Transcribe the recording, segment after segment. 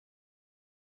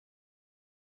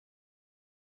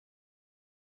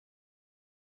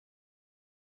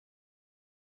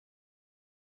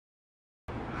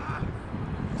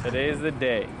Today is the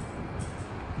day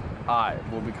I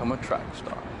will become a track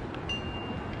star.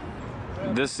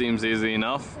 This seems easy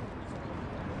enough.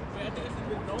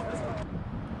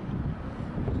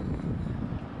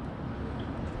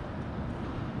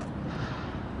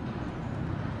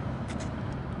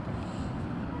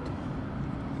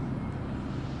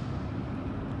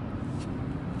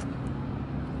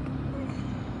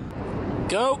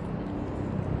 Go!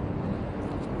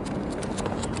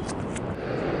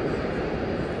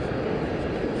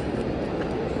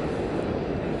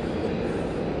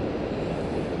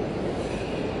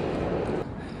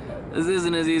 This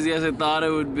isn't as easy as I thought it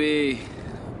would be.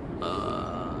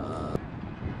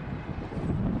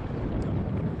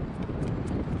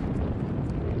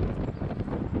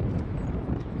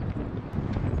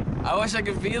 I wish I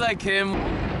could be like him.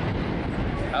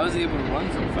 How was he able to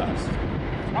run so fast?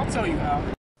 I'll tell you how.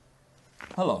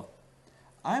 Hello,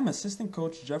 I am Assistant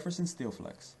Coach Jefferson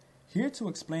Steelflex, here to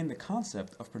explain the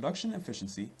concept of production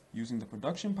efficiency using the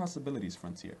production possibilities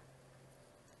frontier.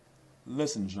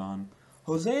 Listen, John,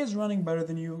 Jose is running better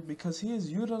than you because he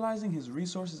is utilizing his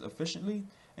resources efficiently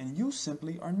and you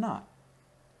simply are not.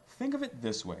 Think of it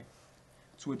this way.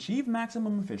 To achieve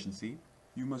maximum efficiency,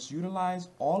 you must utilize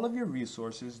all of your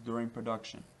resources during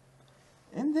production.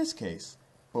 In this case,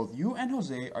 both you and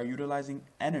Jose are utilizing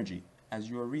energy as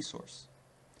your resource.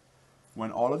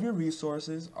 When all of your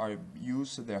resources are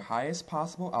used to their highest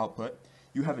possible output,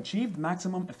 you have achieved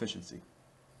maximum efficiency.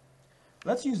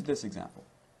 Let's use this example.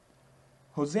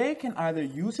 Jose can either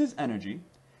use his energy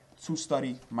to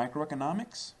study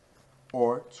microeconomics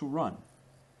or to run.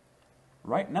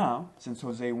 Right now, since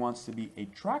Jose wants to be a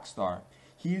track star,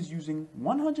 he is using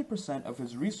 100% of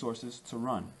his resources to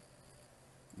run.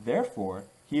 Therefore,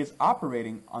 he is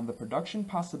operating on the production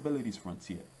possibilities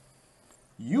frontier.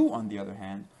 You, on the other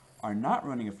hand, are not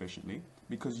running efficiently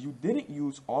because you didn't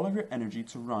use all of your energy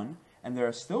to run and there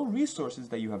are still resources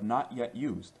that you have not yet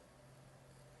used.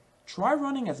 Try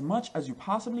running as much as you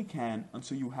possibly can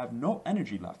until you have no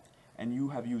energy left and you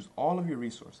have used all of your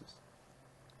resources.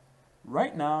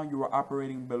 Right now, you are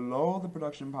operating below the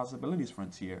production possibilities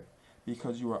frontier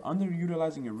because you are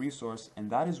underutilizing your resource, and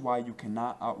that is why you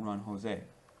cannot outrun Jose.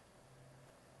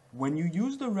 When you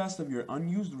use the rest of your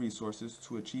unused resources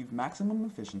to achieve maximum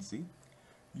efficiency,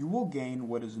 you will gain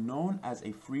what is known as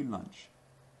a free lunch.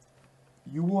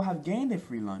 You will have gained a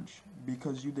free lunch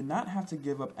because you did not have to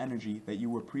give up energy that you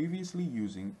were previously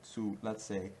using to, let's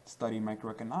say, study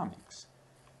microeconomics.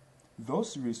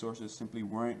 Those resources simply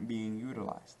weren't being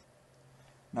utilized.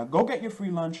 Now go get your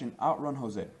free lunch and outrun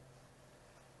Jose.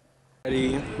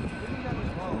 Ready,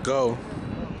 go.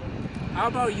 How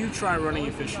about you try running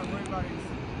efficiently?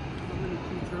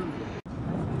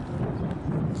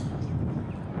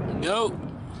 Go.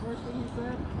 First thing he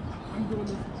said, I'm doing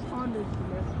this on this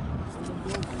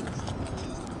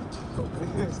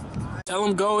Tell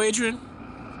him go, Adrian.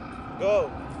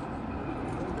 Go.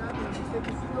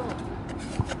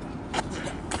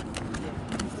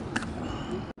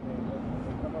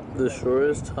 This sure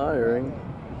is tiring.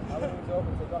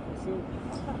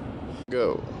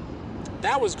 Go.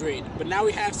 That was great, but now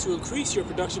we have to increase your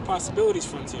production possibilities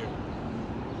frontier.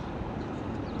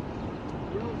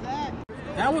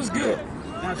 That was good.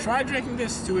 Now try drinking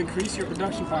this to increase your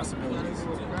production possibilities.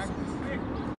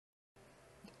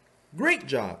 Great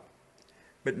job!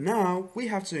 But now we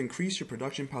have to increase your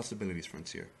production possibilities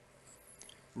frontier.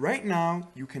 Right now,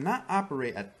 you cannot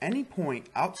operate at any point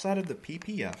outside of the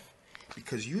PPF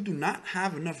because you do not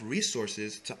have enough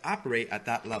resources to operate at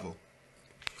that level.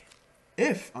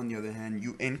 If, on the other hand,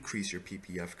 you increase your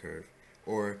PPF curve,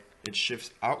 or it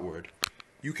shifts outward,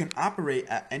 you can operate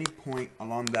at any point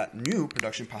along that new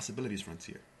production possibilities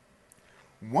frontier.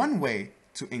 One way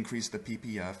to increase the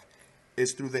PPF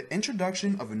is through the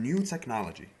introduction of a new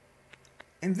technology.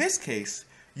 In this case,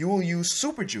 you will use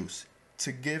Super Juice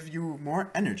to give you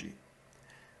more energy.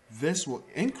 This will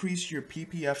increase your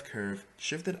PPF curve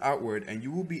shifted outward and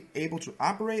you will be able to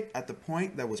operate at the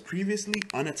point that was previously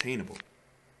unattainable.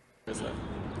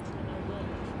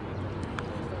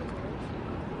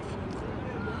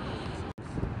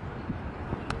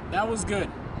 That was good.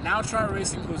 Now try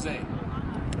racing Jose.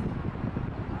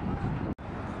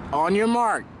 On your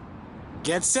mark.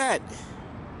 Get set.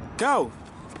 Go.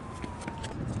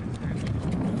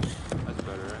 That's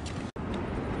better, right?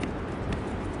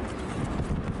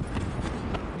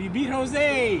 You beat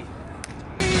Jose. You're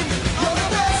the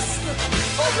best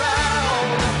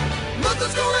around.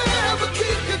 Nothing's going